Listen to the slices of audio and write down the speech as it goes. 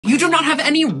do not have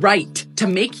any right to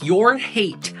make your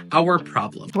hate our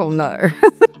problem. Well, no.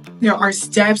 There are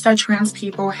steps that trans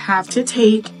people have to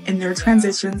take in their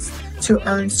transitions to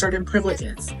earn certain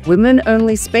privileges.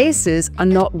 Women-only spaces are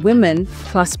not women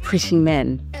plus pretty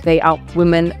men. They are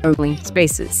women-only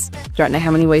spaces. Don't know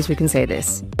how many ways we can say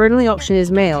this. Your only option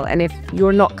is male, and if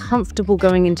you're not comfortable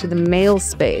going into the male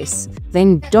space,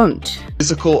 then don't.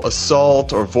 Physical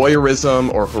assault or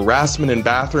voyeurism or harassment in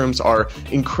bathrooms are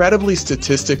incredibly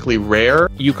statistically rare.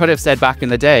 You could have said back in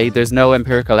the day, there's no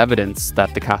empirical evidence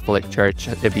that the Catholic Church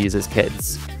abuses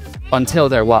kids. Until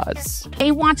there was.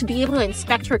 They want to be able to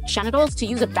inspect her genitals to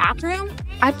use a bathroom?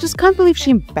 I just can't believe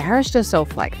she embarrassed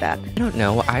herself like that. I don't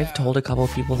know. I've told a couple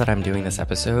of people that I'm doing this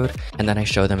episode, and then I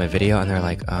show them a video and they're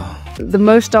like, oh. The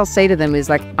most I'll say to them is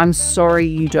like, I'm sorry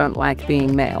you don't like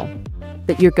being male,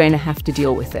 but you're going to have to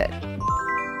deal with it.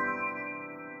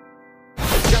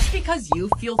 Just because you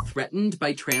feel threatened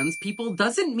by trans people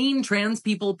doesn't mean trans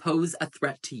people pose a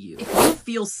threat to you. If you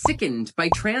feel sickened by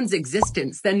trans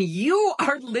existence, then you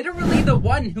are literally the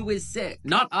one who is sick,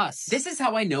 not us. This is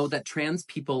how I know that trans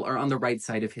people are on the right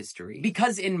side of history.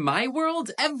 Because in my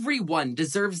world, everyone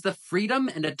deserves the freedom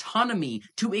and autonomy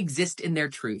to exist in their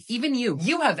truth. Even you.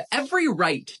 You have every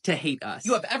right to hate us.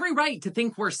 You have every right to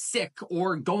think we're sick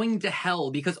or going to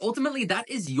hell, because ultimately that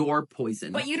is your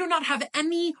poison. But you do not have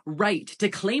any right to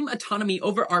claim autonomy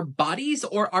over our bodies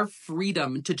or our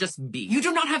freedom to just be. You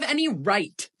do not have any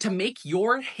right to make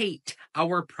your hate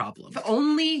our problem. If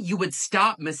only you would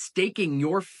stop mistaking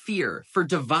your fear for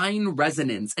divine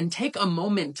resonance and take a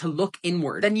moment to look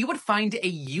inward, then you would find a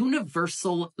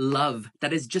universal love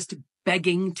that is just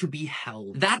begging to be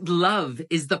held. That love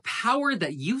is the power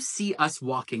that you see us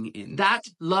walking in. That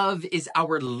love is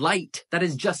our light that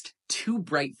is just too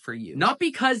bright for you. Not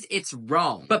because it's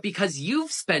wrong, but because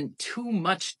you've spent too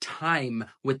much time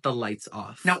with the lights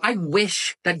off. Now, I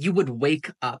wish that you would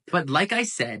wake up, but like I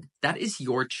said, that is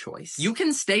your choice. You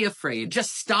can stay afraid.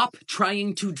 Just stop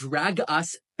trying to drag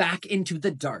us back into the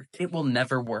dark. It will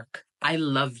never work. I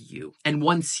love you. And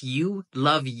once you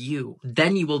love you,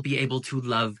 then you will be able to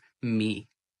love me.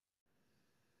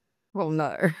 Well,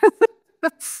 no.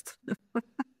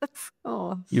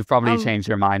 Oh, You've probably changed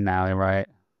your mind now, right?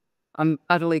 I'm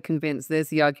utterly convinced there's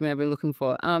the argument I've been looking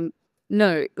for.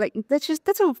 No, like that's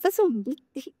all.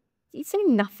 He's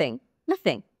saying nothing. Not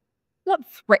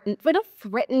threatened. We're not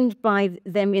threatened by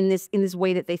them in this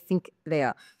way that they think they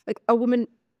are. Like a woman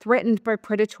threatened by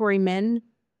predatory men.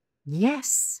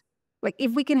 Yes. Like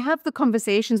if we can have the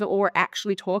conversations that we're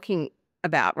actually talking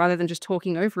about rather than just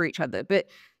talking over each other. But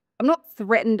I'm not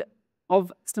threatened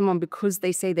of someone because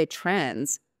they say they're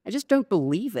trans. I just don't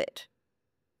believe it.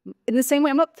 In the same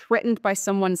way, I'm not threatened by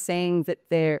someone saying that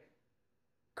they're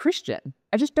Christian.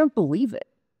 I just don't believe it.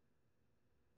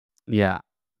 Yeah.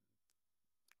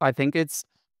 I think it's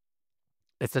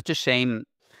such a shame.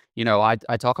 You know, I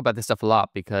talk about this stuff a lot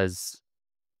because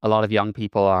a lot of young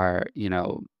people are, you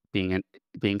know, being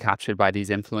captured by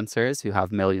these influencers who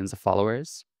have millions of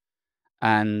followers.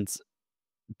 And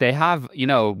they have, you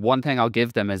know, one thing I'll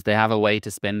give them is they have a way to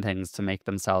spin things to make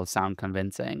themselves sound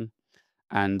convincing.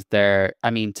 And they're, I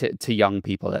mean, to young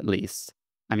people at least.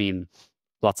 I mean,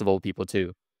 lots of old people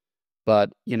too.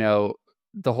 But, you know,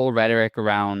 the whole rhetoric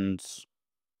around,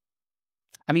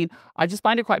 I mean, I just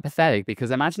find it quite pathetic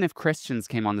because imagine if Christians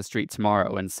came on the street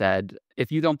tomorrow and said,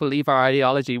 if you don't believe our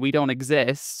ideology, we don't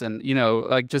exist. And, you know,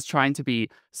 like just trying to be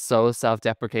so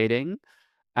self-deprecating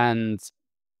and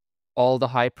all the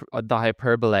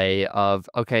hyperbole of,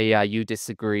 okay, yeah, you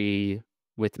disagree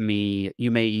with me.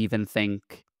 You may even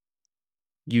think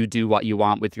you do what you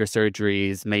want with your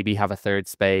surgeries, maybe have a third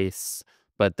space,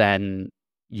 but then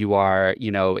you are,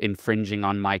 you know, infringing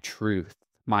on my truth,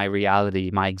 my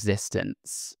reality, my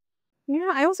existence.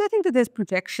 Yeah, I also think that there's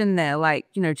projection there. Like,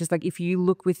 you know, just like if you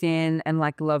look within and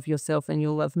like love yourself and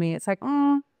you'll love me, it's like,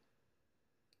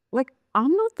 like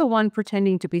I'm not the one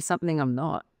pretending to be something I'm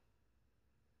not.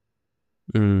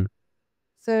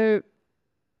 So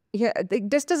yeah,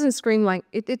 this doesn't scream like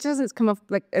it doesn't come off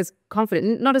like as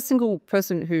confident. Not a single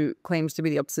person who claims to be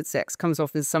the opposite sex comes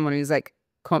off as someone who's like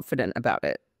confident about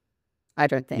it. I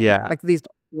don't think. Yeah. Like these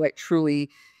like truly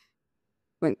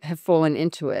have fallen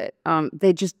into it.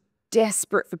 They're just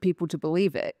desperate for people to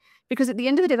believe it. Because at the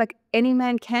end of the day, like any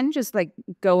man can just like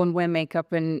go and wear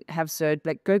makeup and have surgery,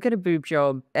 like go get a boob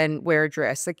job and wear a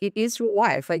dress. Like it is your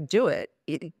life. Like do it.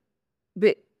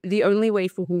 But the only way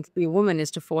for him to be a woman is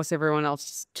to force everyone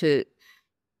else to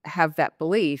have that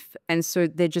belief. And so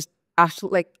they're just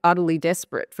utterly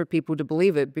desperate for people to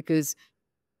believe it because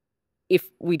if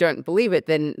we don't believe it,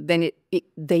 then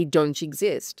they don't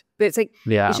exist. But it's like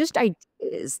Yeah. it's just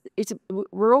ideas.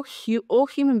 We're all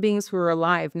human beings who are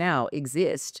alive now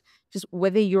exist. Just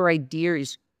whether your idea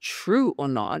is true or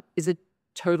not is a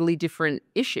totally different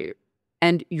issue,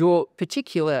 and your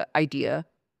particular idea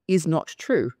is not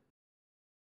true.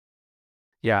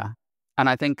 Yeah. And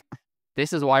I think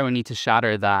this is why we need to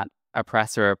shatter that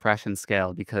oppressor-oppression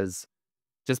scale, because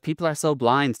just people are so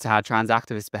blind to how trans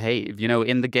activists behave. You know,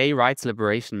 in the gay rights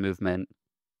liberation movement,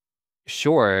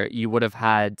 sure, you would have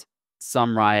had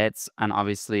some riots and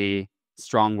obviously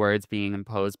strong words being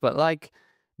imposed, but like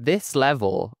this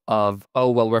level of,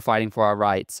 oh, well, we're fighting for our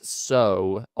rights,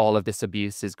 so all of this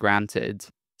abuse is granted.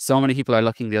 So many people are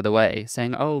looking the other way,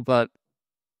 saying, oh, but,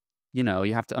 you know,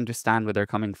 you have to understand where they're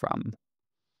coming from.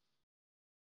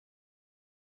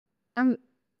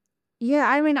 Yeah,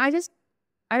 I mean, I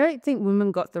don't think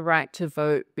women got the right to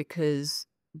vote because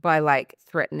by like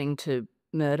threatening to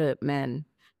murder men.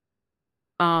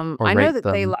 Or I know rape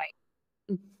that they them. like,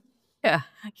 yeah,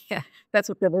 yeah, that's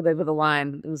what put over the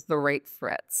line. It was the rape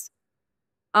threats.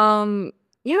 You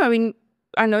know, I mean,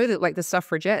 I know that like the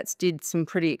suffragettes did some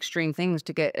pretty extreme things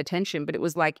to get attention, but it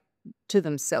was like to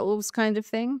themselves kind of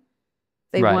thing.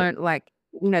 They Right. weren't like,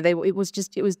 you know, it was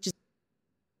just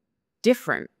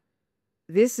different.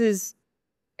 This is,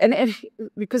 and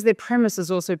because their premise is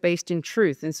also based in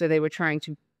truth, and so they were trying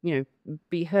to, you know,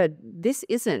 be heard. This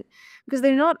isn't, because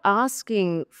they're not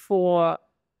asking for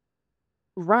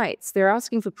rights; they're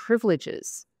asking for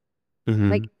privileges.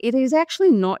 Like, it is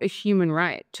actually not a human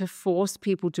right to force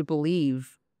people to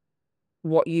believe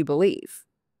what you believe.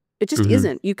 It just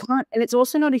isn't. You can't, and it's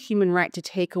also not a human right to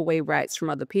take away rights from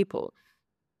other people.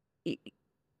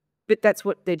 But that's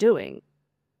what they're doing.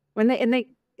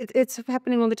 It's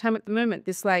happening all the time at the moment.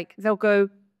 This, like, they'll go,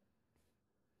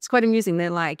 it's quite amusing. They're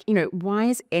like, you know, why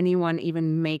is anyone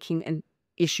even making an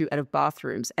issue out of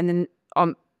bathrooms? And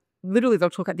then literally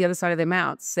they'll talk at the other side of their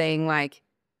mouths saying like,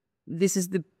 this is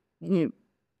the, you know,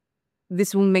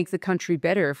 this will make the country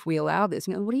better if we allow this.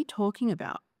 You know, what are you talking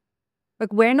about?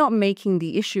 Like, we're not making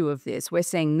the issue of this. We're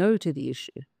saying no to the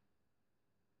issue.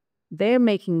 They're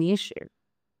making the issue.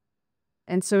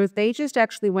 And so if they just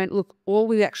actually went, look, all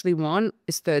we actually want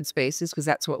is third spaces because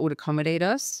that's what would accommodate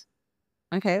us.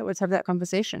 Okay, let's have that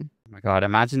conversation. Oh my God,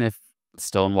 imagine if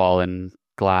Stonewall and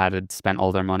GLAAD had spent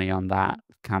all their money on that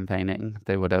campaigning.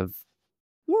 They would have.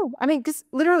 Yeah, I mean, because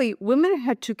literally women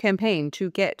had to campaign to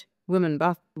get women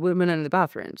in the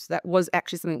bathrooms. That was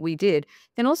actually something we did.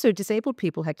 Then also disabled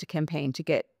people had to campaign to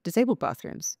get disabled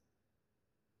bathrooms.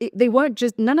 They weren't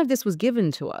just, none of this was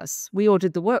given to us. We all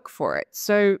did the work for it.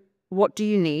 So what do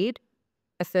you need?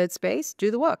 A third space?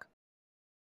 Do the work.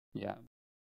 Yeah.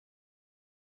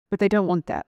 But they don't want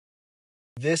that.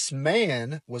 This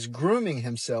man was grooming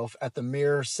himself at the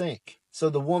mirror sink. So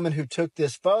the woman who took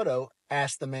this photo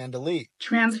asked the man to leave.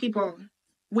 Trans people,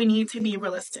 we need to be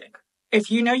realistic. If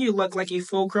you know you look like a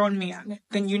full-grown man,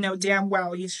 then you know damn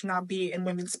well you should not be in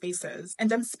women's spaces.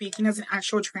 And I'm speaking as an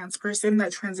actual trans person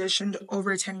that transitioned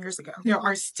over 10 years ago. There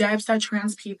are steps that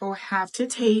trans people have to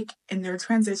take in their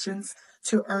transitions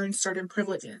to earn certain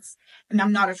privileges. And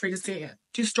I'm not afraid to say it.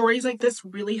 Do stories like this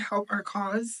really help our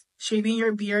cause? Shaving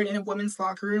your beard in a women's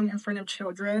locker room in front of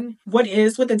children? What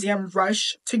is with the damn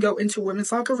rush to go into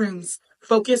women's locker rooms?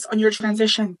 Focus on your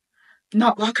transition,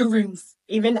 not locker rooms.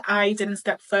 Even I didn't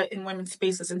step foot in women's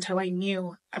spaces until I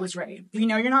knew I was ready. If you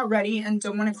know you're not ready and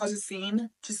don't want to cause a scene,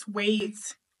 just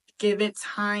wait. Give it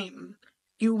time.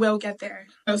 You will get there.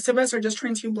 Most of us are just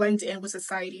trying to blend in with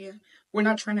society. We're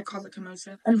not trying to cause a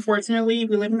commotion. Unfortunately,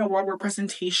 we live in a world where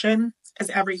presentation is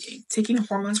everything. Taking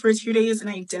hormones for 2 days and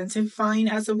identifying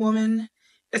as a woman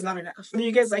is not enough. Whether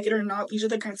you guys like it or not, these are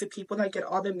the kinds of people that get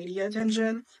all the media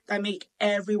attention that make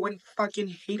everyone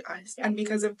fucking hate us. And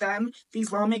because of them,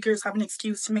 these lawmakers have an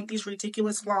excuse to make these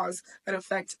ridiculous laws that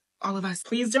affect all of us.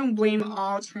 Please don't blame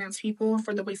all trans people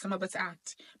for the way some of us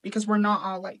act, because we're not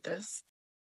all like this.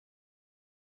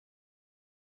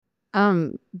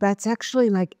 That's actually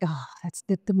like, oh, that's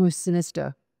the most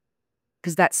sinister,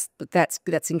 because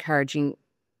that's encouraging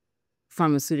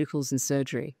pharmaceuticals and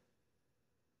surgery.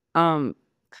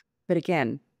 But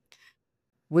again,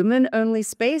 women-only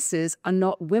spaces are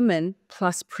not women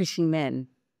plus pretty men,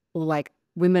 or like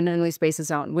women-only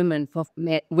spaces aren't women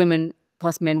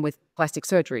plus men with plastic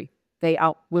surgery. They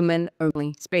are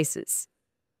women-only spaces.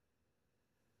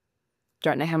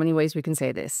 Don't know how many ways we can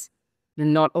say this. You're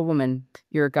not a woman.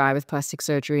 You're a guy with plastic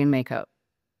surgery and makeup.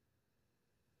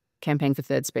 Campaign for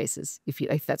third spaces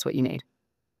if that's what you need.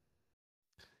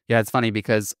 Yeah, it's funny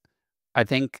because I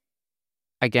think,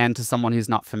 again, to someone who's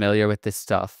not familiar with this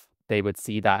stuff, they would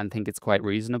see that and think it's quite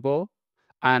reasonable.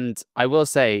 And I will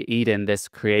say, Eden, this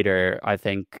creator, I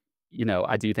think,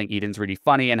 I do think Eden's really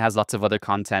funny and has lots of other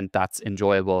content that's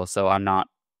enjoyable. So I'm not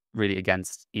really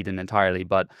against Eden entirely,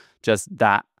 but just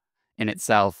that in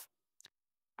itself,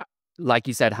 like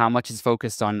you said, how much is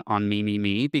focused on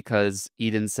me, because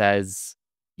Eden says,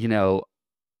 you know,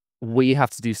 we have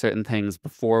to do certain things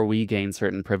before we gain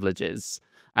certain privileges.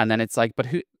 And then it's like, but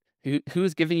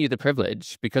who's giving you the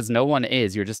privilege? Because no one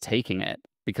is. You're just taking it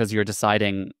because you're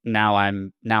deciding now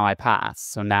I pass.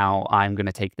 So now I'm going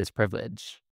to take this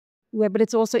privilege. Yeah, but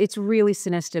it's really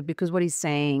sinister because what he's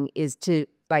saying is to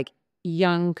like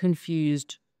young,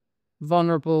 confused,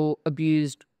 vulnerable,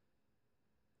 abused,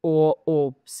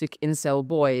 or sick incel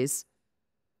boys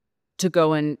to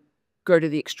go to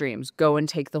the extremes, go and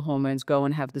take the hormones, go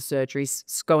and have the surgeries,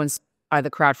 go and either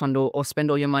crowdfund or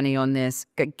spend all your money on this,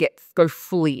 go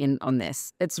fully in on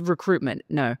this. It's recruitment.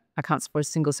 No, I can't support a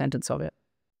single sentence of it.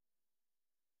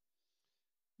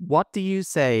 What do you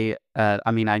say?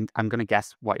 I mean, I'm going to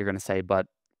guess what you're going to say, but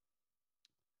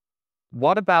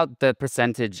what about the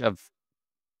percentage of,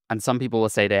 and some people will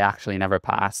say they actually never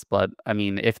pass, but I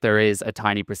mean, if there is a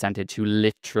tiny percentage who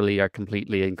literally are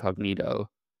completely incognito,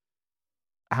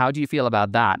 how do you feel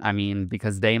about that? I mean,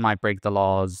 because they might break the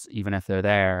laws even if they're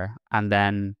there. And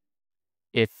then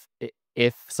if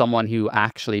someone who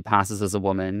actually passes as a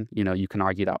woman, you can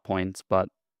argue that point, but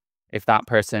if that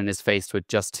person is faced with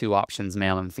just two options,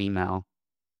 male and female,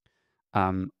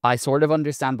 I sort of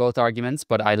understand both arguments,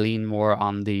 but I lean more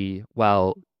on the,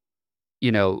 well,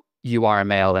 you are a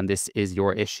male and this is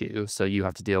your issue, so you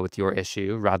have to deal with your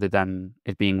issue rather than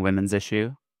it being women's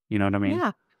issue. You know what I mean?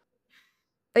 Yeah.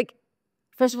 Like,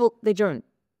 first of all, they don't.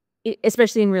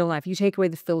 Especially in real life, you take away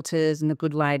the filters and the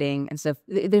good lighting and stuff.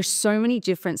 There's so many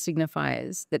different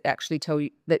signifiers that actually tell you,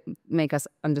 that make us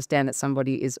understand that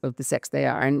somebody is of the sex they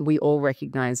are. And we all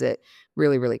recognize it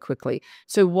really, really quickly.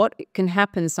 So what can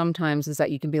happen sometimes is that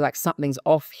you can be like, something's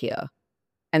off here.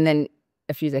 And then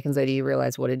a few seconds later, you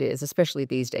realize what it is, especially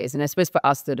these days. And I suppose for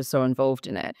us that are so involved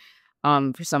in it,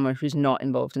 for someone who's not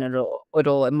involved in it at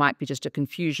all, it might be just a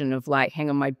confusion of like, hang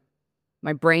on,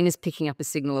 my brain is picking up a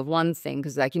signal of one thing,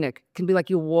 because like, it can be like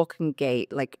your walking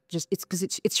gait, like just, it's because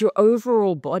it's your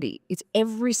overall body. It's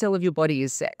every cell of your body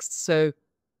is sexed. So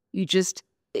you just,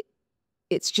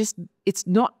 it's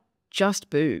not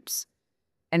just boobs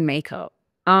and makeup.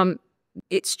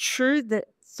 It's true that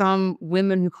some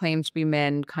women who claim to be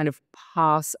men kind of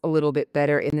pass a little bit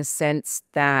better in the sense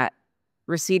that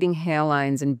receding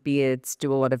hairlines and beards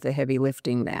do a lot of the heavy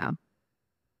lifting now.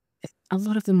 A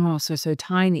lot of them are also so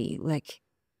tiny, like,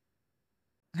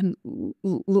 and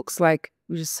looks like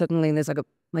just suddenly there's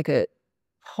like a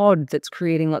pod that's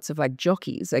creating lots of like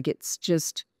jockeys. Like it's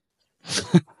just,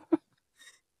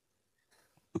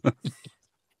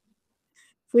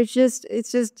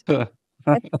 it's just,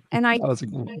 and I,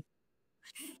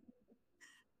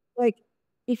 like,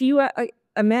 if you are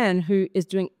a man who is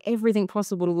doing everything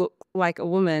possible to look like a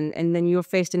woman, and then you're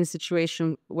faced in a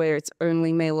situation where it's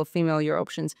only male or female, your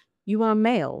options, you are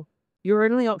male. Your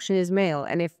only option is male.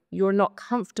 And if you're not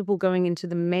comfortable going into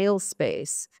the male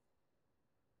space,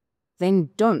 then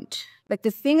don't. Like, the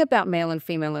thing about male and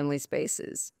female only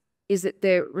spaces is that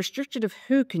they're restricted of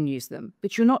who can use them,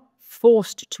 but you're not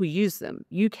forced to use them.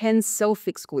 You can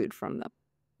self-exclude from them.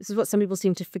 This is what some people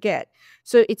seem to forget.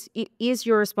 So it is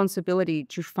your responsibility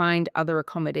to find other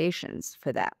accommodations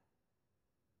for that.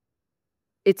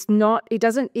 It's not, it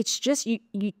doesn't, it's just,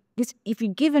 if you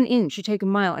give an inch, you take a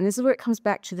mile. And this is where it comes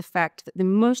back to the fact that the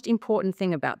most important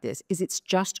thing about this is it's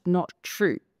just not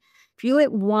true. If you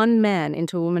let one man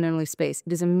into a woman-only space,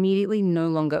 it is immediately no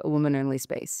longer a woman-only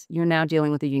space. You're now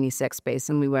dealing with a unisex space,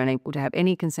 and we weren't able to have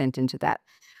any consent into that.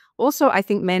 Also, I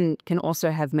think men can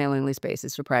also have male-only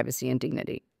spaces for privacy and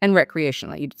dignity and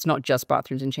recreationally. It's not just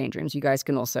bathrooms and change rooms. You guys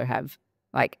can also have,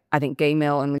 like, I think gay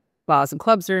male-only bars and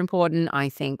clubs are important. I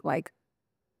think, like,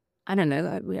 I don't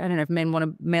know if men want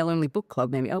a male-only book club,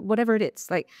 maybe, whatever it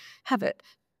is, like, have it.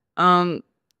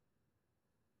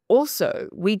 Also,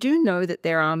 we do know that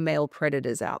there are male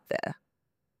predators out there.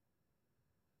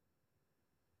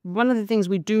 One of the things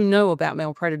we do know about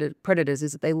male predators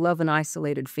is that they love an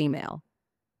isolated female.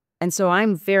 And so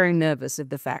I'm very nervous of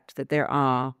the fact that there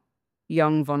are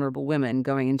young, vulnerable women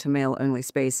going into male-only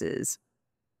spaces.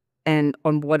 And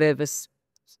on whatever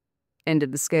end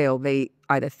of the scale, they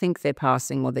either think they're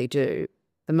passing or they do.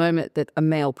 The moment that a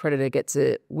male predator gets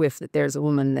a whiff that there's a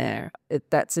woman there,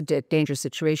 that's a dangerous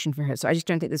situation for her. So I just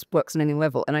don't think this works on any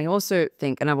level. And I also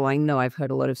think, and I know I've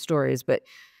heard a lot of stories, but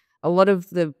a lot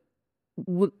of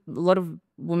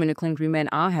women who claim to be men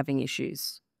are having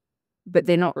issues, but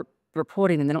they're not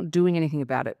reporting and they're not doing anything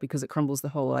about it because it crumbles the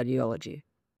whole ideology.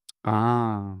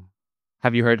 Ah.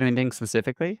 Have you heard anything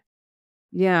specifically?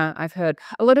 Yeah, I've heard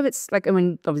a lot of it's like, I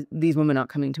mean, these women aren't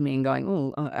coming to me and going,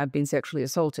 oh, I've been sexually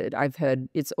assaulted. I've heard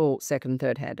it's all second,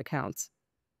 third hand accounts.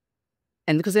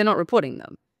 And because they're not reporting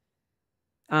them.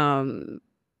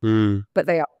 But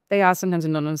they are sometimes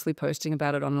anonymously posting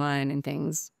about it online and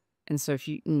things. And so if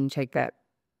you take that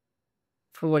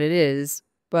for what it is,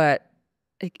 but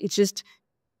it's just,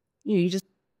 you just,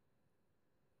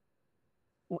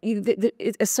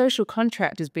 a social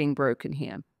contract is being broken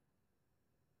here.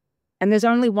 And there's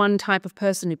only one type of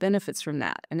person who benefits from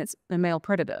that, and it's a male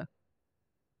predator.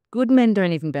 Good men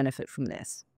don't even benefit from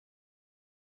this.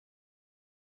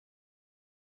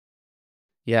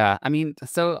 Yeah, I mean,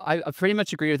 so I pretty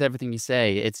much agree with everything you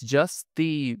say. It's just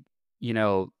the,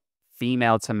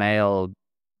 female to male,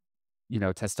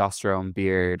 testosterone,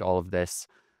 beard, all of this.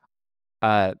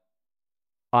 Uh,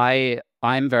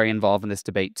 I'm very involved in this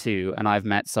debate too, and I've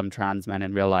met some trans men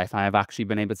in real life. I have actually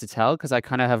been able to tell because I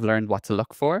kind of have learned what to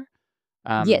look for.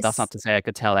 That's not Yes. to say I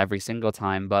could tell every single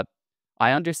time, but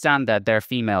I understand that they're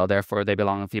female, therefore they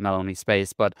belong in female-only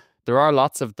space. But there are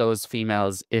lots of those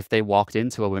females, if they walked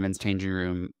into a women's changing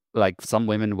room, like some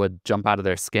women would jump out of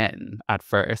their skin at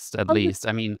first, at Oh, least.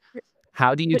 I mean,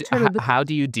 how do you but totally, how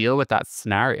do you deal with that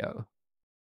scenario?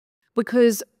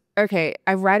 because, okay,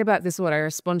 I write about this a lot. I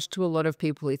respond to a lot of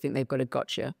people who think they've got a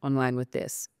gotcha online with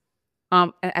this.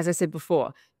 And as I said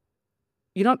before,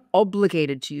 you're not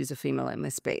obligated to use a female in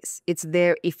this space. It's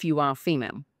there if you are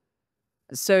female.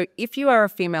 So if you are a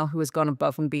female who has gone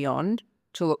above and beyond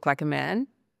to look like a man,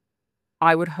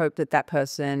 I would hope that that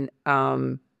person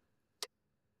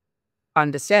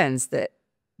understands that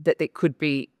it could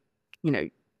be,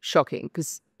 shocking.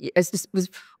 Because as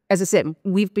I said,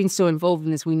 we've been so involved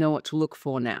in this, we know what to look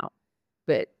for now.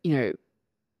 But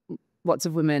lots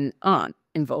of women aren't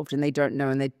involved and they don't know,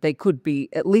 and they could be,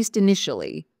 at least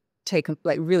initially,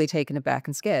 really taken aback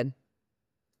and scared.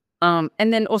 And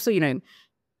then also, you don't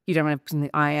want to,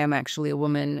 I am actually a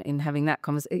woman, in having that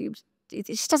conversation. It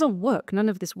just doesn't work. None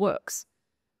of this works.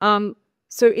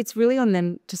 So it's really on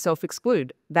them to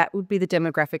self-exclude. That would be the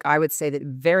demographic I would say that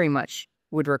very much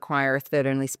would require a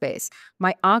third-only space.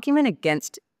 My argument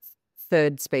against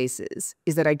third spaces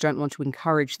is that I don't want to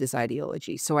encourage this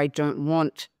ideology. So I don't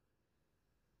want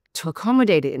to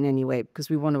accommodate it in any way, because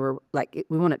we want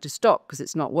it to stop because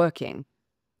it's not working.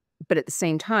 But at the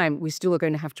same time, we still are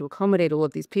going to have to accommodate all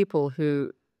of these people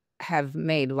who have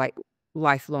made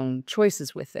lifelong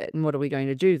choices with it. And what are we going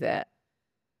to do there?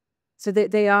 So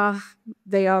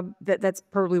that's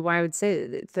probably why I would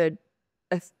say that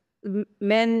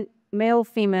male,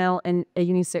 female, and a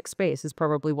unisex space is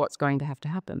probably what's going to have to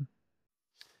happen.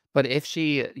 But if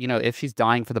if she's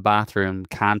dying for the bathroom,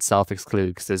 can't self-exclude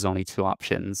because there's only two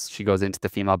options. She goes into the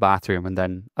female bathroom and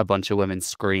then a bunch of women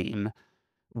scream.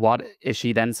 What is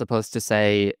she then supposed to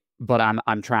say? But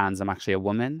I'm trans. I'm actually a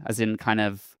woman. As in, kind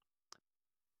of,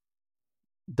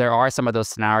 there are some of those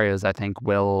scenarios I think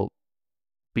will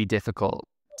be difficult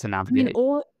to navigate. I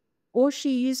mean, or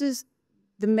she uses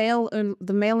the male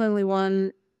only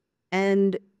one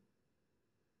and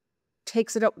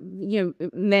takes it up.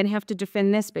 Men have to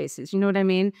defend their spaces. You know what I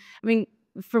mean? I mean,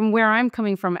 from where I'm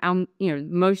coming from,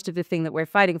 most of the thing that we're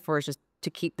fighting for is just to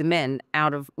keep the men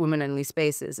out of women-only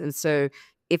spaces. And so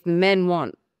if men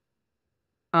want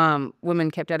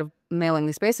women kept out of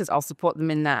male-only spaces, I'll support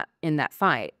them in that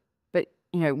fight. But,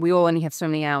 we all only have so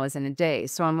many hours in a day.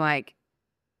 So I'm like,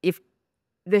 if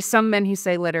there's some men who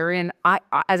say let her in, I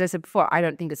as I said before, I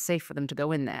don't think it's safe for them to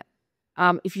go in there.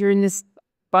 If you're in this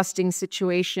busting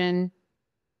situation,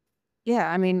 yeah,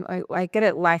 I mean, I get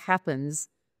it, life happens.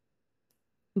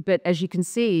 But as you can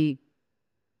see,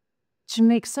 to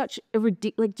make such a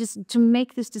just to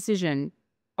make this decision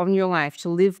on your life, to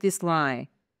live this lie,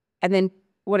 and then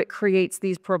what it creates,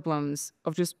 these problems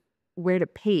of just where to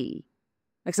pee,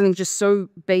 like something just so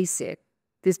basic,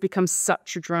 this becomes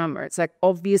such a drama. It's like,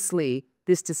 obviously,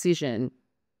 this decision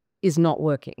is not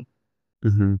working.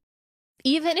 Mm-hmm.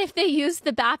 Even if they use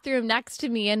the bathroom next to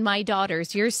me and my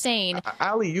daughters, you're saying,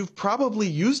 Allie, you've probably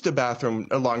used a bathroom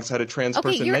alongside a trans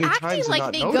person you're many acting times like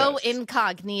and they not go noticed.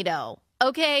 incognito.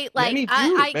 Okay, like Many do.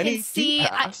 I Many can do see.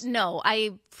 pass. No,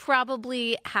 I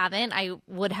probably haven't. I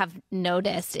would have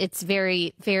noticed. It's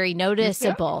very, very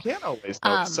noticeable. You can't always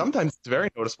notice. Sometimes it's very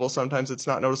noticeable. Sometimes it's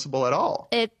not noticeable at all.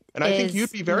 And I think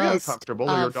you'd be very uncomfortable,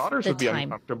 or your daughters would be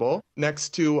uncomfortable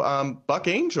next to Buck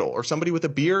Angel or somebody with a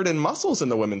beard and muscles in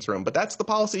the women's room. But that's the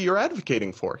policy you're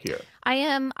advocating for here.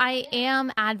 I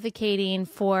am advocating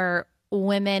for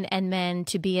women and men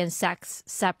to be in sex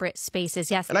separate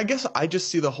spaces. Yes. And I guess I just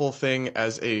see the whole thing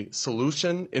as a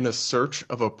solution in a search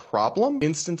of a problem.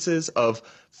 Instances of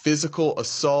physical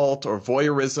assault or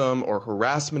voyeurism or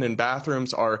harassment in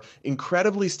bathrooms are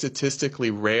incredibly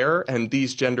statistically rare, and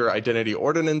these gender identity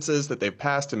ordinances that they've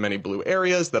passed in many blue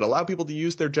areas that allow people to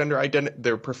use their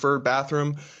their preferred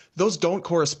bathroom, those don't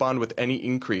correspond with any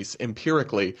increase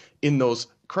empirically in those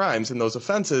crimes and those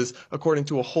offenses, according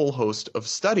to a whole host of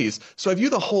studies. So I view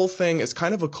the whole thing as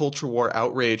kind of a culture war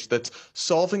outrage that's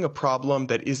solving a problem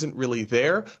that isn't really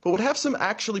there, but would have some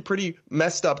actually pretty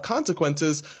messed up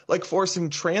consequences, like forcing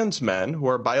trans men, who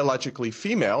are biologically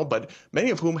female, but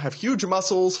many of whom have huge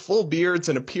muscles, full beards,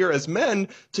 and appear as men,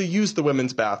 to use the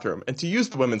women's bathroom and to use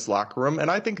the women's locker room. And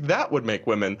I think that would make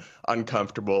women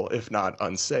uncomfortable, if not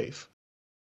unsafe.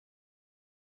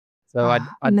 So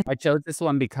I chose this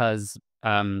one because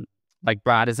like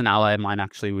Brad is an ally of mine,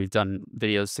 actually. We've done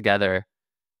videos together,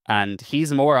 and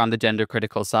he's more on the gender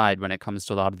critical side when it comes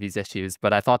to a lot of these issues.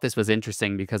 But I thought this was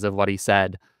interesting because of what he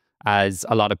said, as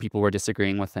a lot of people were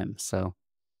disagreeing with him. So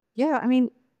yeah, I mean,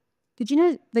 did you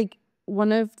know, like,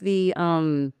 one of the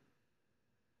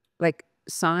like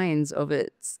signs of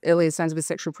its earlier signs of a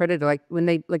sexual predator, like when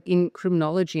they, like, in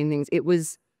criminology and things, it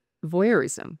was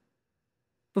voyeurism.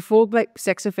 Before, like,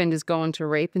 sex offenders go on to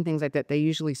rape and things like that, they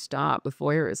usually start with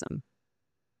voyeurism.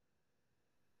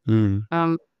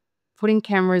 Putting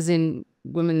cameras in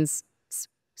women's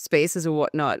spaces or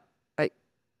whatnot, like,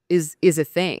 is a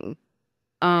thing.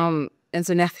 And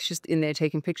so now they're just in there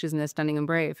taking pictures and they're stunning and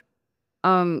brave.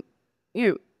 You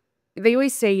know, they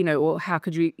always say, you know, well, how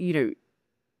could you, you know,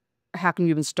 how can you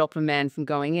even stop a man from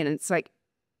going in? And it's like,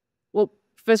 well,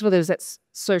 first of all, there's that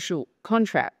social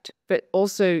contract, but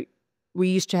also we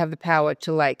used to have the power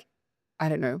to, like, I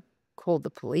don't know, call the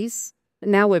police. But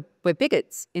now we're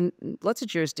bigots. In lots of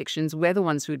jurisdictions, we're the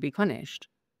ones who would be punished.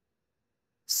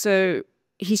 So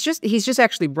he's just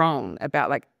actually wrong about,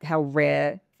 like, how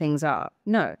rare things are.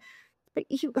 No. But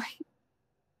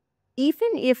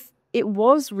even if it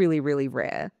was really, really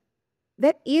rare,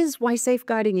 that is why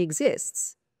safeguarding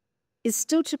exists, is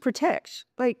still to protect.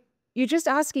 Like, you're just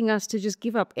asking us to just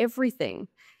give up everything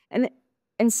and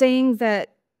saying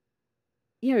that,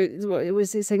 you know, it was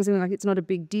saying something like it's not a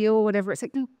big deal or whatever. It's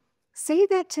like, no, say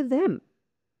that to them.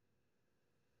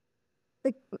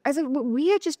 Like,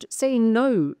 we are just saying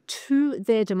no to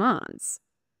their demands.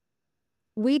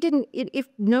 We didn't, if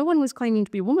no one was claiming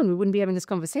to be a woman, we wouldn't be having this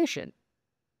conversation.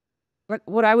 Like,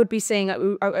 what I would be saying,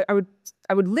 I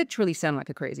would literally sound like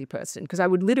a crazy person, because I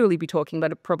would literally be talking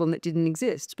about a problem that didn't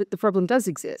exist, but the problem does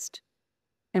exist.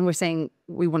 And we're saying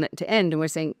we want it to end, and we're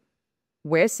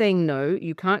saying no,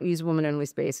 you can't use women-only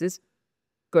spaces.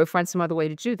 Go find some other way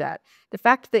to do that. The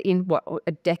fact that in,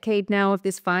 a decade now of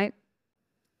this fight,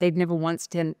 they've never once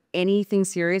done anything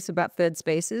serious about third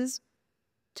spaces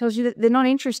tells you that they're not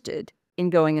interested in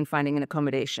going and finding an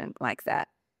accommodation like that.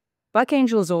 Buck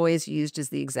Angel is always used as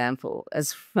the example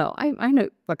as well. I know,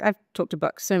 like, I've talked to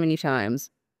Buck so many times.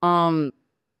 And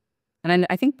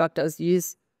I think Buck does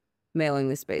use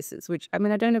male-only spaces, which, I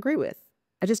mean, I don't agree with.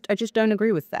 I just don't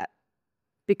agree with that.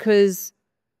 Because,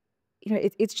 you know,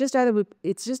 it's just either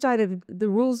the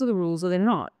rules are the rules or they're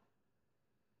not.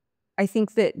 I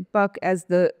think that Buck, as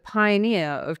the pioneer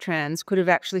of trans, could have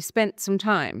actually spent some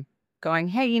time going,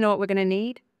 hey, you know what we're going to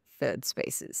need? Third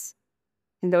spaces.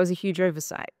 And that was a huge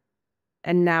oversight.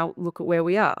 And now look at where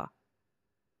we are.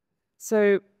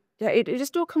 So yeah, it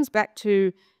just all comes back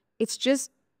to, it's just,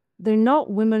 they're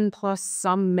not women plus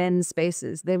some men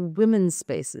spaces. They're women's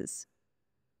spaces.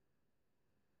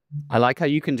 I like how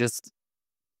you can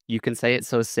say it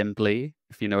so simply,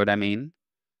 if you know what I mean.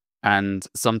 And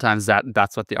sometimes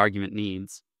that's what the argument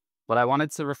needs. But I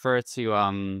wanted to refer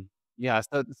to,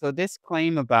 so this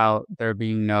claim about there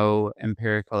being no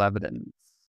empirical evidence.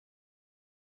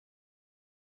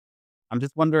 I'm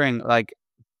just wondering, like,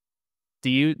 do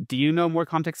you know more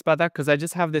context about that? Because I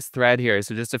just have this thread here.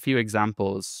 So just a few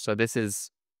examples. So this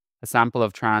is a sample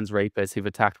of trans rapists who've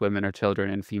attacked women or children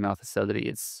in female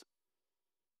facilities.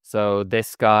 So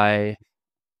this guy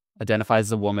identifies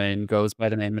as a woman, goes by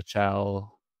the name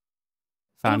Michelle,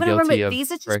 found guilty of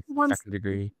these are just the ones, second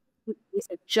degree. These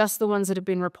are just the ones that have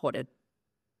been reported.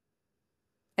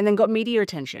 And then got media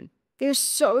attention. There's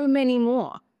so many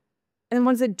more. And the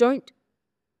ones that don't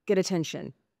get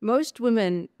attention. Most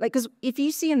women, like, because if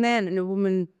you see a man and a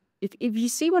woman, if you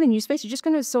see one in your space, you're just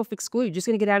going to self-exclude. You're just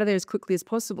going to get out of there as quickly as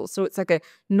possible. So it's like a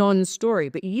non-story.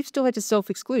 But you've still had to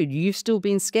self-exclude. You've still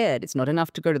been scared. It's not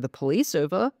enough to go to the police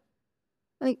over.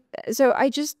 Like, so I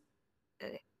just,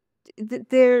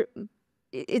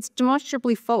 it's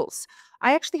demonstrably false.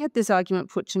 I actually had this argument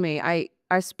put to me. I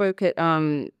I spoke at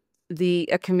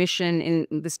a commission in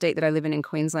the state that I live in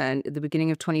Queensland at the beginning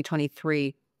of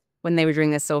 2023 when they were doing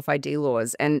their self-ID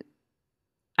laws, and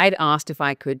I'd asked if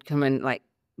I could come and like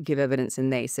give evidence,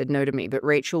 and they said no to me. But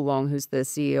Rachel Wong, who's the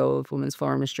CEO of Women's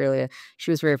Forum Australia,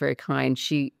 she was very, very kind.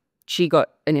 She got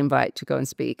an invite to go and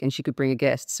speak, and she could bring a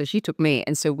guest, so she took me.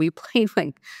 And so we played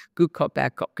like good cop,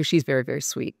 bad cop, because she's very, very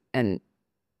sweet and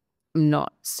I'm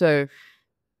not. So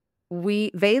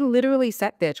they literally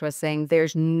sat there to us saying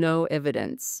there's no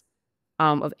evidence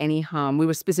of any harm. We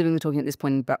were specifically talking at this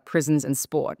point about prisons and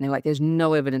sport, and they're like, there's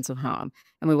no evidence of harm.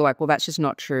 And we were like, well, that's just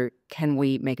not true. Can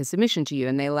we make a submission to you?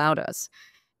 And they allowed us.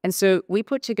 And so we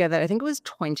put together, I think it was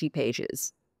 20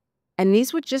 pages. And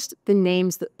these were just the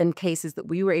names and cases that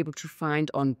we were able to find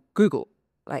on Google,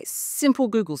 like simple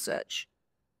Google search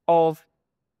of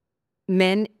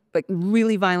men, like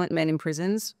really violent men in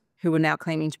prisons who are now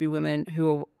claiming to be women,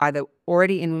 who are either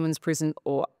already in women's prison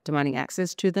or demanding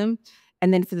access to them.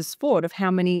 And then for the sport of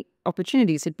how many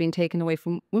opportunities had been taken away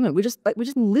from women. We just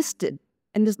listed,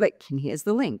 and there's like, and here's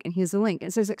the link, and here's the link.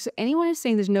 And so it's like, so anyone who's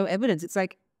saying there's no evidence, it's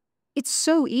like, it's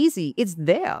so easy. It's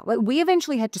there. Like, we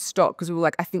eventually had to stop because we were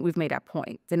like, I think we've made our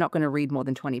point. They're not going to read more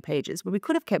than 20 pages, but we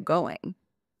could have kept going.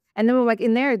 And then we're like,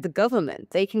 in there, the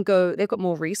government, they can go, they've got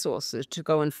more resources to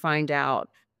go and find out,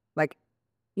 like,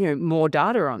 you know, more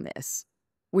data on this.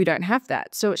 We don't have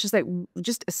that. So it's just like,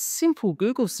 just a simple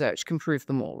Google search can prove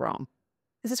them all wrong.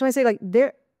 That's why I say, like,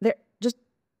 they're just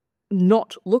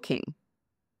not looking.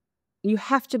 You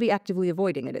have to be actively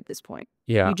avoiding it at this point.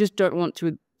 Yeah. You just don't want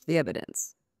to the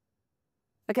evidence.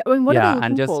 Like, I mean, what are they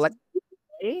looking for?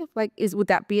 Like, would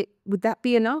that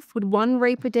be enough? Would one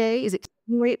rape a day? Is it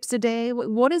 10 rapes a day?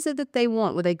 What is it that they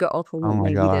want? Would they go, oh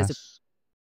my gosh.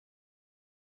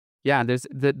 Yeah,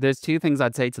 there's two things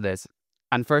I'd say to this.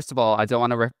 And first of all, I don't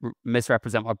want to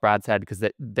misrepresent what Brad said, because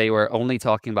they were only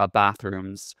talking about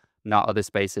bathrooms, not other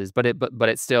spaces. But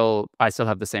it's still, I still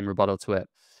have the same rebuttal to it.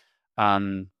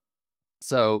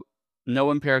 So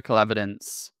no empirical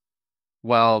evidence.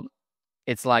 Well,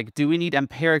 it's like, do we need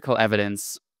empirical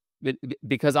evidence?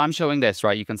 Because I'm showing this,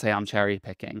 right? You can say I'm cherry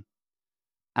picking.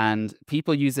 And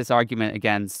people use this argument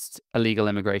against illegal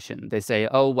immigration. They say,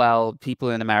 oh, well,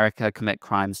 people in America commit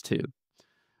crimes too.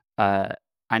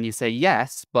 And you say,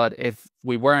 yes, but if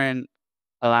we weren't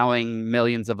allowing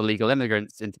millions of illegal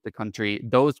immigrants into the country,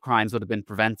 those crimes would have been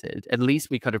prevented. At least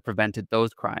we could have prevented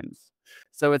those crimes.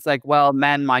 So it's like, well,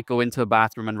 men might go into a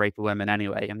bathroom and rape a woman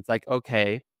anyway. And it's like,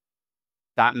 okay,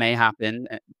 that may happen,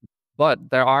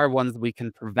 but there are ones we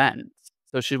can prevent.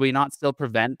 So should we not still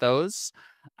prevent those?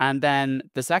 And then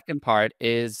the second part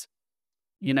is,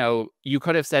 you know, you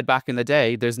could have said back in the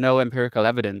day, there's no empirical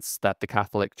evidence that the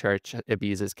Catholic Church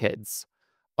abuses kids,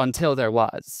 until there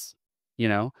was, you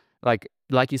know,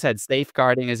 like you said,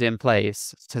 safeguarding is in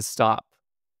place to stop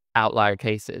outlier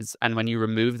cases. And when you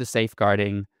remove the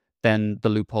safeguarding, then the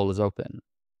loophole is open.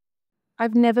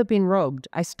 I've never been robbed.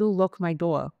 I still lock my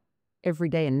door every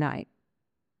day and night.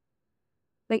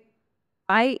 Like,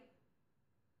 and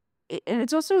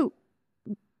it's also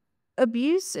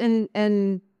abuse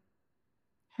and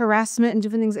harassment and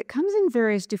different things. It comes in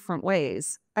various different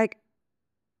ways. Like,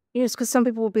 you know, it's because some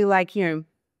people will be like, you know,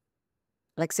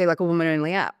 like, say, like a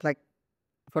woman-only app, like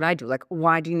what I do. Like,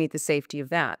 why do you need the safety of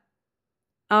that?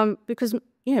 Because,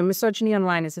 you know, misogyny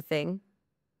online is a thing.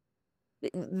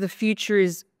 The future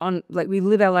is on, like, we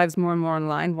live our lives more and more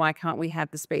online. Why can't we have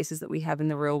the spaces that we have in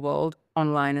the real world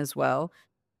online as well?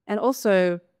 And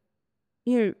also,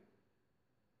 you know,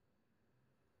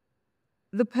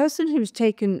 the person who's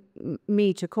taken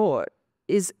me to court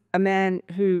is a man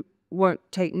who won't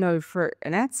take no for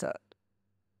an answer.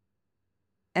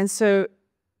 And so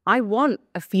I want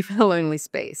a female-only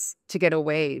space to get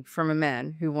away from a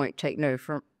man who won't take no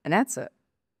for an answer.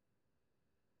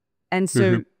 And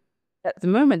so at the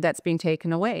moment, that's been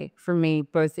taken away from me,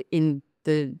 both in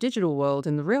the digital world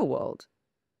and the real world.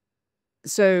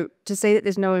 So to say that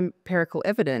there's no empirical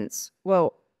evidence,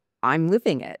 well, I'm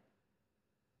living it.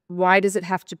 Why does it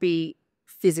have to be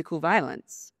physical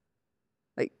violence?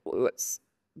 Like,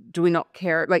 do we not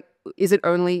care? Like, do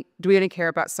we only care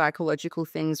about psychological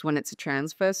things when it's a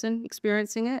trans person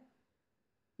experiencing it?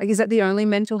 Like, is that the only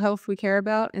mental health we care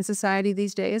about in society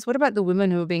these days? What about the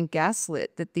women who are being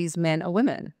gaslit that these men are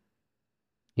women?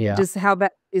 Yeah. Does how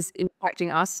that is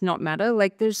impacting us not matter?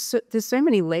 Like, there's so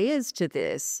many layers to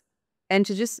this. And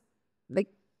to just, like,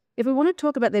 if we want to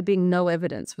talk about there being no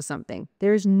evidence for something,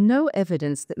 there is no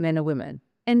evidence that men are women.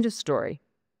 End of story.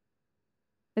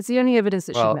 It's the only evidence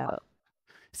that should matter.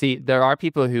 See, there are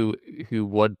people who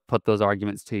would put those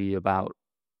arguments to you about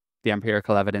the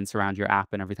empirical evidence around your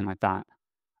app and everything like that.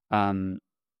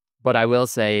 But I will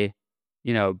say,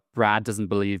 Brad doesn't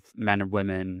believe men and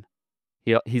women.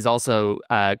 He's also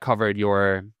covered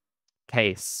your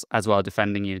case as well,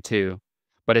 defending you too.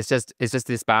 But it's just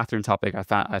this bathroom topic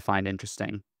I find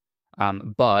interesting.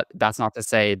 But that's not to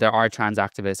say there are trans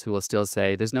activists who will still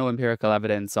say there's no empirical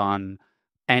evidence on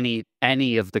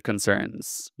any of the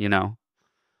concerns,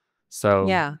 So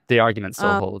Yeah. the argument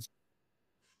still holds.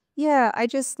 Yeah, I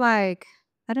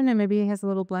don't know, maybe he has a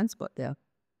little blind spot there.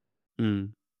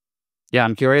 Yeah,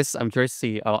 I'm curious to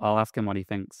see. I'll ask him what he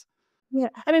thinks. Yeah,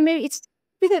 I mean, maybe it's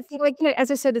that thing, like,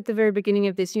 as I said at the very beginning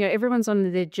of this, everyone's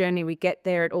on their journey. We get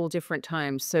there at all different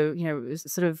times. So,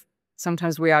 it's sort of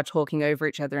sometimes we are talking over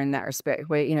each other in that respect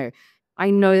where, I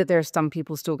know that there are some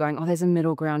people still going, oh, there's a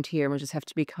middle ground here and we'll just have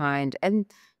to be kind. And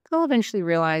they'll eventually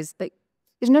realize that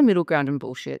there's no middle ground in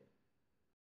bullshit.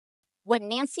 What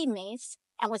Nancy Mace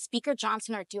and what Speaker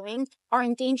Johnson are doing are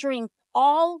endangering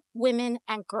all women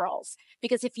and girls.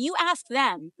 Because if you ask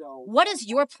them, what is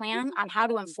your plan on how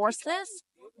to enforce this?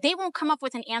 They won't come up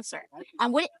with an answer.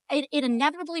 And what it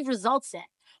inevitably results in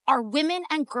are women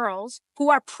and girls who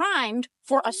are primed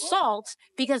for assault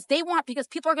because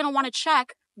people are going to want to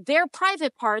check their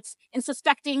private parts in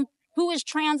suspecting who is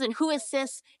trans and who is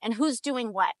cis and who's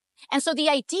doing what. And so the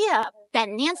idea that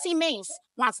Nancy Mace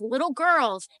wants little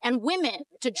girls and women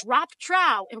to drop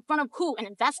trow in front of who? An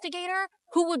investigator?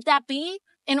 Who would that be?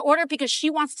 Because she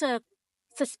wants to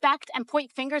suspect and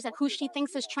point fingers at who she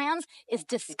thinks is trans is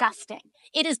disgusting.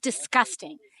 It is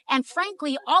disgusting. And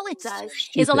frankly, all it does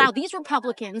is allow these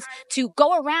Republicans to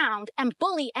go around and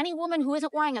bully any woman who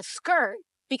isn't wearing a skirt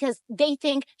because they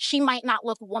think she might not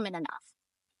look woman enough.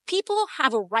 People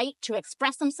have a right to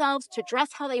express themselves, to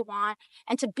dress how they want,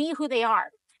 and to be who they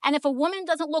are. And if a woman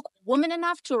doesn't look woman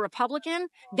enough to a Republican,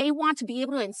 they want to be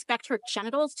able to inspect her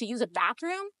genitals to use a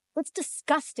bathroom. That's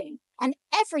disgusting. And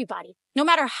everybody, no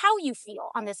matter how you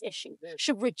feel on this issue,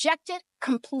 should reject it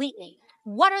completely.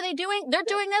 What are they doing? They're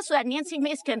doing this so that Nancy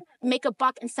Mace can make a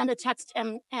buck and send a text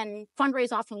and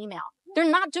fundraise off an email. They're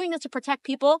not doing this to protect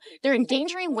people. They're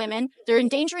endangering women. They're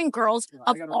endangering girls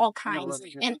of all kinds.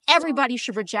 And everybody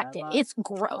should reject it. It's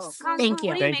gross. Thank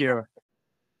you. Thank you.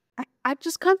 I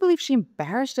just can't believe she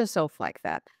embarrassed herself like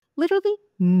that. Literally,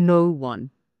 no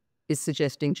one is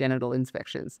suggesting genital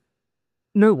inspections.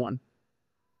 No one.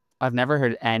 I've never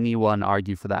heard anyone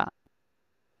argue for that.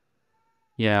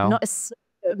 Not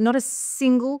a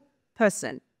single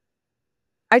person.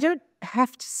 I don't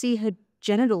have to see her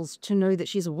genitals to know that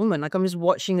she's a woman. Like, I'm just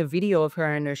watching a video of her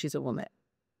and I know she's a woman.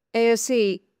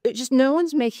 AOC, just no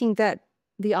one's making that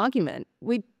the argument.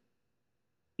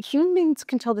 Human beings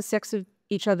can tell the sex of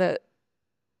each other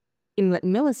in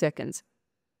milliseconds.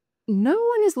 No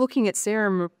one is looking at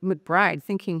Sarah McBride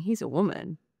thinking he's a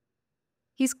woman.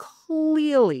 He's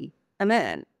clearly a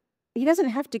man. He doesn't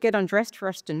have to get undressed for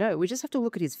us to know. We just have to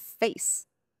look at his face.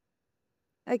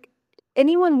 Like,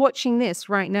 anyone watching this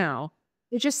right now,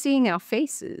 they're just seeing our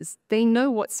faces. They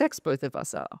know what sex both of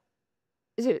us are.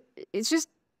 It's just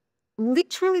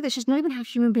literally, that's just not even how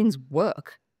human beings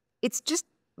work. It's just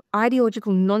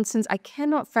ideological nonsense. I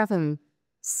cannot fathom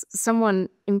someone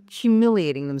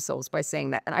humiliating themselves by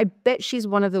saying that. And I bet she's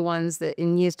one of the ones that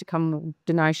in years to come will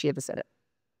deny she ever said it.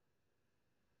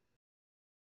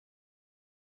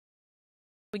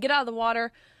 We get out of the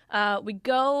water. We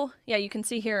go, you can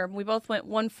see here, we both went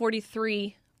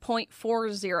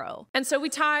 143.40. And so we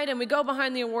tied and we go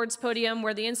behind the awards podium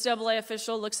where the NCAA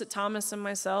official looks at Thomas and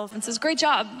myself and says, great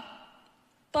job,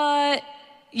 but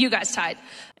you guys tied.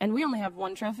 And we only have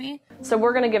one trophy. So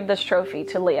we're going to give this trophy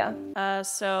to Leah.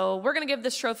 So we're going to give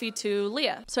this trophy to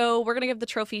Leah.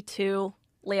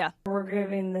 We're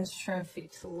giving this trophy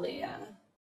to Leah.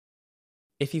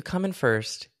 If you come in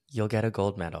first, you'll get a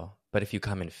gold medal. But if you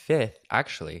come in fifth,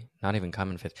 actually, not even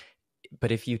come in fifth, but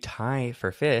if you tie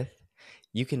for fifth,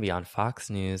 you can be on Fox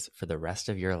News for the rest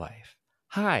of your life.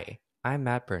 Hi, I'm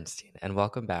Matt Bernstein, and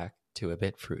welcome back to A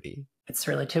Bit Fruity. It's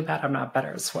really too bad I'm not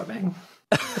better at swimming.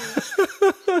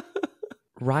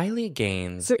 Riley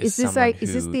Gaines So is this someone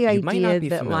is this who the you might not idea be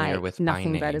that familiar like with by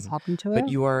nothing bad has name, happened to her? but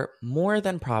you are more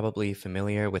than probably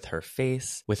familiar with her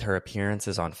face, with her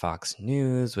appearances on Fox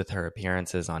News, with her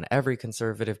appearances on every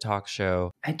conservative talk show.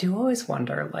 I do always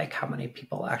wonder, like, how many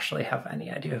people actually have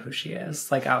any idea who she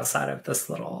is, like, outside of this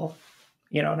little,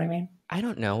 you know what I mean? I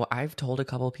don't know. I've told a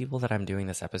couple people that I'm doing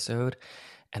this episode,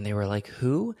 and they were like,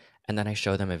 who? And then I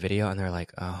show them a video, and they're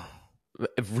like, oh.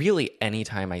 Really,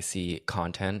 anytime I see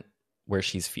content where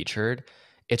she's featured,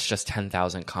 it's just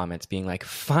 10,000 comments being like,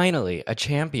 finally, a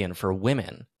champion for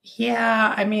women.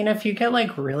 Yeah, I mean, if you get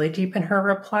like really deep in her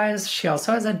replies, she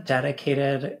also has a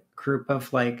dedicated group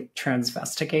of like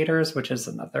transvestigators, which is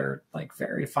another like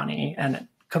very funny and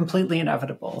completely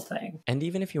inevitable thing. And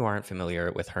even if you aren't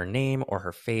familiar with her name or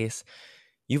her face,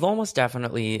 you've almost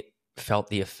definitely felt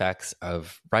the effects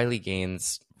of Riley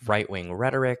Gaines' right-wing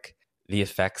rhetoric, the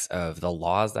effects of the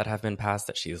laws that have been passed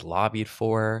that she's lobbied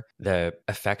for, the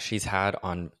effects she's had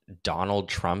on Donald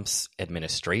Trump's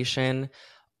administration,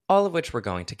 all of which we're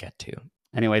going to get to.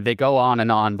 Anyway, they go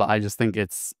on, but I just think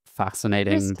it's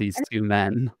fascinating, these two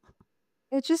men.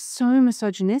 It's just so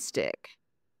misogynistic.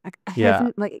 Like, I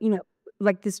haven't, like, you know,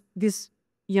 like this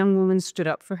young woman stood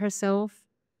up for herself,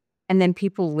 and then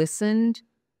people listened,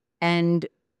 and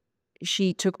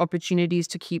she took opportunities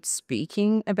to keep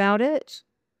speaking about it.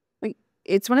 Like,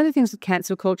 it's one of the things with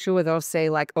cancel culture where they'll say,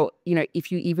 like, oh, you know,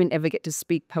 if you even ever get to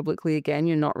speak publicly again,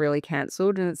 you're not really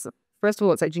canceled. And it's, first of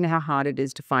all, it's like, do you know how hard it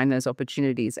is to find those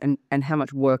opportunities and how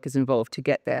much work is involved to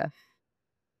get there?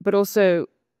 But also,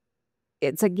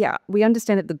 it's like, yeah, we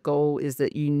understand that the goal is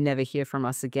that you never hear from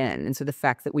us again. And so the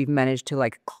fact that we've managed to,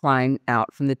 like, climb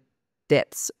out from the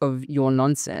depths of your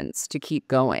nonsense to keep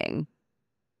going,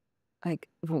 like,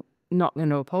 well, not going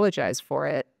to apologize for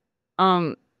it.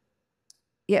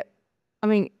 Yeah, I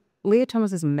mean, Leah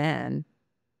Thomas is a man,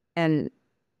 and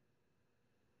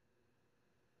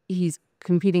he's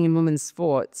competing in women's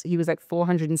sports. He was like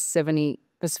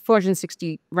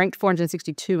 460, ranked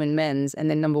 462 in men's, and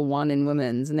then #1 in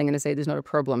women's, and they're going to say there's not a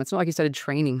problem. It's not like he started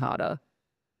training harder.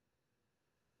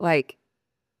 Like,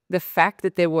 the fact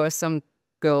that there were some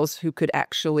girls who could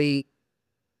actually,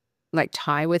 like,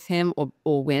 tie with him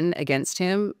or win against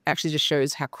him actually just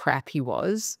shows how crap he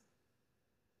was.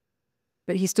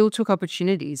 But he still took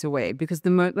opportunities away, because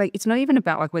like, it's not even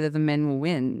about, like, whether the men will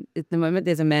win. At the moment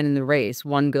there's a man in the race,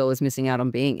 one girl is missing out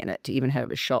on being in it to even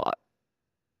have a shot.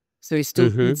 So he's still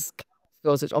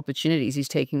girls its opportunities he's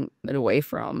taking it away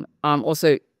from.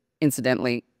 Also,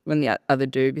 incidentally, when the other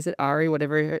dude, is it Ari,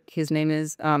 whatever his name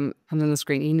is, comes on the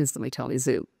screen, you can instantly tell he's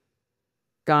a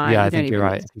guy. Yeah, I think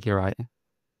you're right.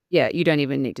 Yeah, you don't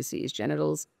even need to see his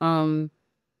genitals.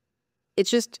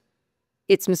 It's just,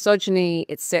 it's misogyny,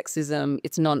 it's sexism,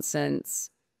 it's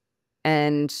nonsense.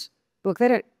 And look,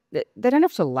 they don't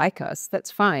have to like us.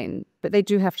 That's fine, but they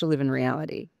do have to live in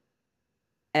reality.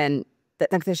 And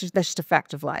that's just a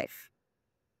fact of life.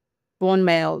 Born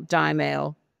male, die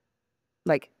male.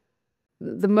 Like,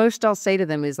 the most I'll say to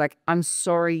them is, like, I'm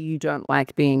sorry you don't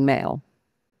like being male,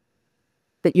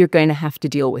 but you're going to have to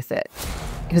deal with it,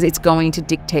 because it's going to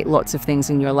dictate lots of things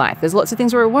in your life. There's lots of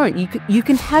things where it won't.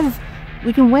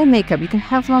 We can wear makeup, you can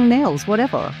have long nails,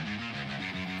 whatever.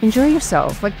 Enjoy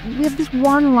yourself. Like, we have this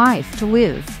one life to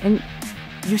live, and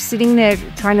you're sitting there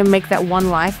trying to make that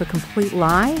one life a complete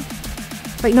lie.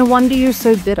 Like, no wonder you're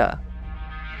so bitter.